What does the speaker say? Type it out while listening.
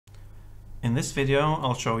In this video,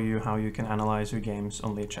 I'll show you how you can analyze your games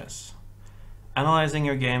on Lichess. Analyzing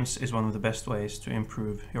your games is one of the best ways to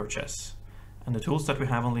improve your chess, and the tools that we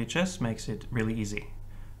have on Lichess makes it really easy.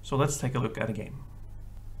 So let's take a look at a game.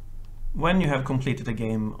 When you have completed a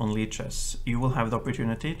game on Lichess, you will have the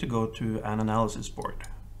opportunity to go to an analysis board.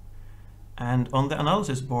 And on the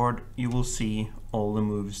analysis board, you will see all the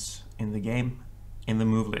moves in the game in the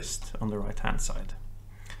move list on the right-hand side.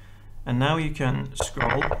 And now you can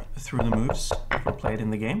scroll through the moves that were played in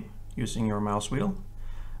the game using your mouse wheel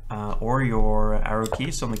or your arrow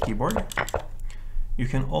keys on the keyboard. You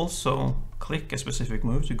can also click a specific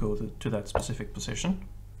move to go to that specific position.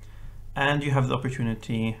 And you have the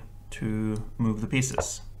opportunity to move the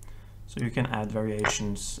pieces. So you can add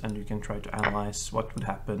variations and you can try to analyze what would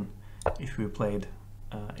happen if we played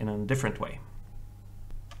in a different way.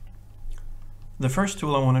 The first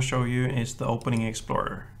tool I want to show you is the Opening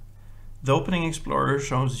Explorer. The Opening Explorer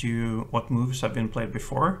shows you what moves have been played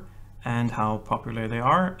before and how popular they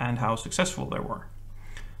are and how successful they were.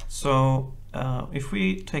 So if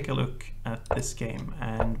we take a look at this game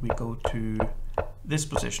and we go to this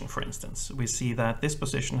position, for instance, we see that this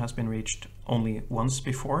position has been reached only once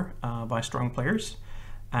before by strong players,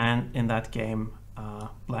 and in that game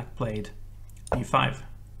Black played d5.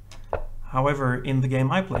 However, in the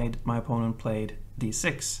game I played, my opponent played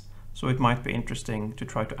d6. So it might be interesting to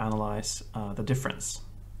try to analyze the difference.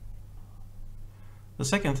 The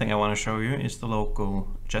second thing I want to show you is the local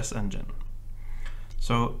chess engine.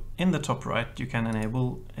 So in the top right, you can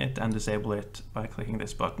enable it and disable it by clicking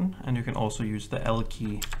this button, and you can also use the L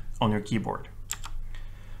key on your keyboard.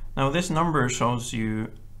 Now this number shows you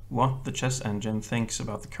what the chess engine thinks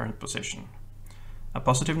about the current position. A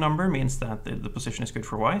positive number means that the position is good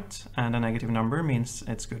for white, and a negative number means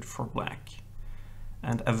it's good for black.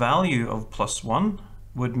 And a value of +1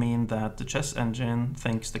 would mean that the chess engine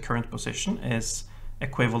thinks the current position is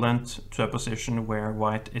equivalent to a position where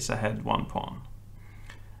white is ahead 1 pawn.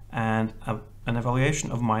 And an evaluation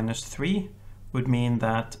of -3 would mean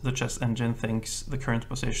that the chess engine thinks the current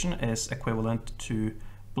position is equivalent to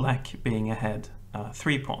black being ahead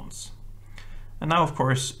 3 pawns. And now, of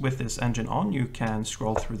course, with this engine on, you can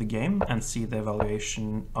scroll through the game and see the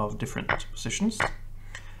evaluation of different positions.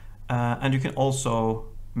 And you can also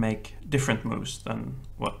make different moves than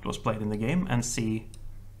what was played in the game and see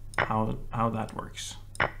how that works,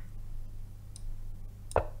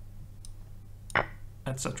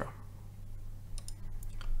 etc.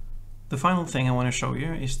 The final thing I want to show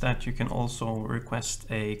you is that you can also request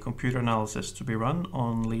a computer analysis to be run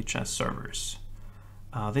on Lichess servers.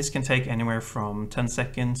 This can take anywhere from 10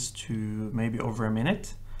 seconds to maybe over a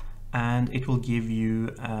minute, and it will give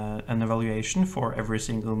you an evaluation for every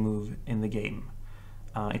single move in the game.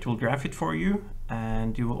 It will graph it for you,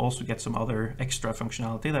 and you will also get some other extra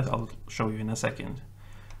functionality that I'll show you in a second.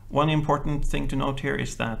 One important thing to note here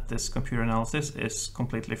is that this computer analysis is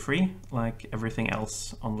completely free, like everything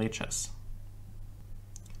else on Lichess.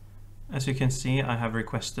 As you can see, I have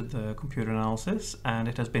requested the computer analysis and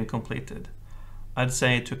it has been completed. I'd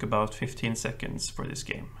say it took about 15 seconds for this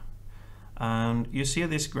game. And you see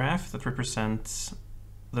this graph that represents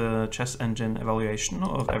the chess engine evaluation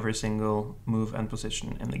of every single move and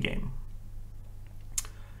position in the game.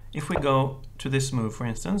 If we go to this move, for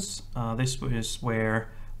instance, this is where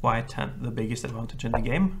white had the biggest advantage in the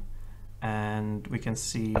game, and we can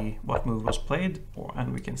see what move was played,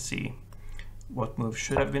 and we can see what move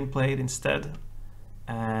should have been played instead,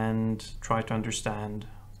 and try to understand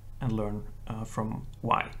and learn from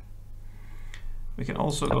why. We can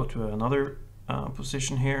also go to another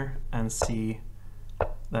position here and see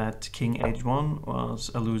that King H1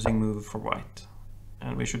 was a losing move for white,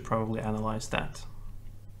 and we should probably analyze that.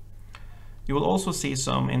 You will also see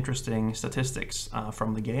some interesting statistics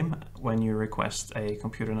from the game when you request a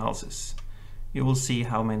computer analysis. You will see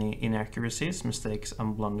how many inaccuracies, mistakes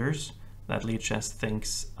and blunders that Lichess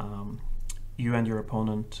thinks you and your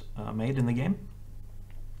opponent made in the game.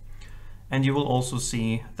 And you will also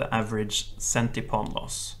see the average centipawn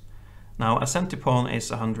loss. Now, a centipawn is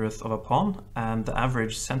 1/100th of a pawn, and the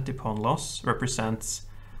average centipawn loss represents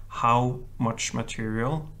how much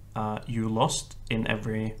material you lost in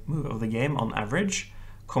every move of the game on average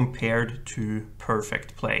compared to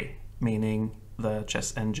perfect play, meaning the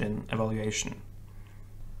chess engine evaluation.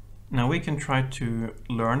 Now we can try to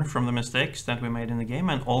learn from the mistakes that we made in the game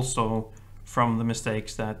and also from the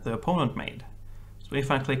mistakes that the opponent made. So if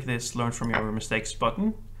I click this Learn from Your Mistakes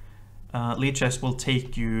button, Lichess will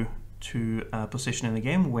take you to a position in the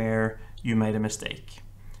game where you made a mistake,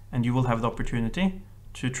 and you will have the opportunity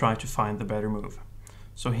to try to find the better move.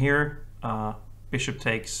 So here bishop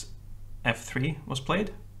takes f3 was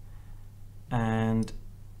played, and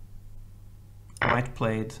white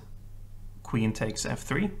played queen takes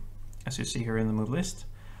f3, as you see here in the move list.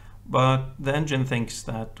 But the engine thinks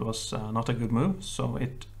that was not a good move, so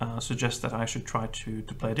it suggests that I should try to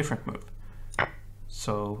play a different move.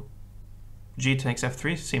 So g takes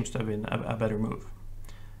f3 seems to have been a better move.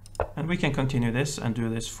 And we can continue this and do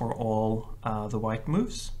this for all the white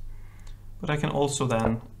moves. But I can also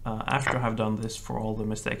then, after I have done this for all the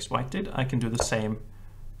mistakes white did, I can do the same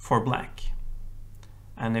for black.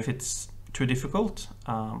 And if it's too difficult,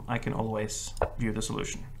 I can always view the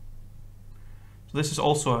solution. So this is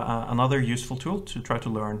also another useful tool to try to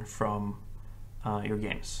learn from your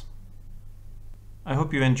games. I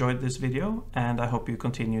hope you enjoyed this video, and I hope you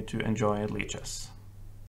continue to enjoy Lichess.